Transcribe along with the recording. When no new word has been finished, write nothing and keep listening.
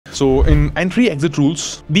So in entry exit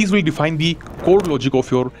rules, these will define the core logic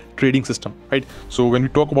of your trading system, right? So when we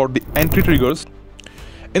talk about the entry triggers,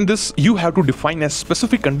 in this, you have to define as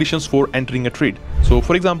specific conditions for entering a trade. So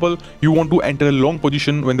for example, you want to enter a long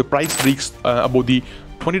position when the price breaks above the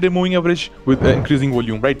 20-day moving average with increasing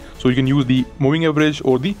volume, right? So you can use the moving average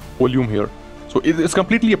or the volume here. So it's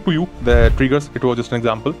completely up to you, the triggers. It was just an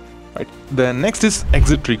example, right? The next is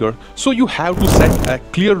exit trigger. So you have to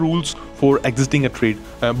set clear rules for exiting a trade,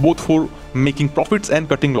 both for making profits and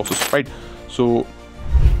cutting losses, right? So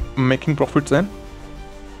making profits and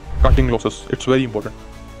cutting losses, it's very important.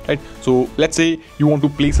 Right? So let's say you want to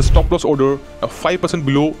place a stop loss order 5%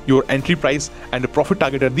 below your entry price and a profit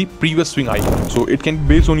target at the previous swing high. So it can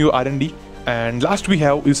be based on your R&D. And last we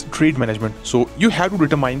have is trade management. So you have to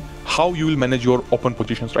determine how you will manage your open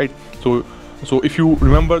positions, right? So if you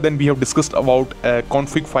remember, then we have discussed about a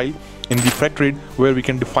config file in the Fred trade where we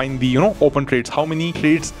can define the open trades, how many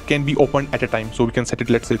trades can be opened at a time. So we can set it,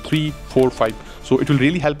 let's say 3, 4, 5. So it will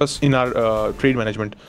really help us in our trade management.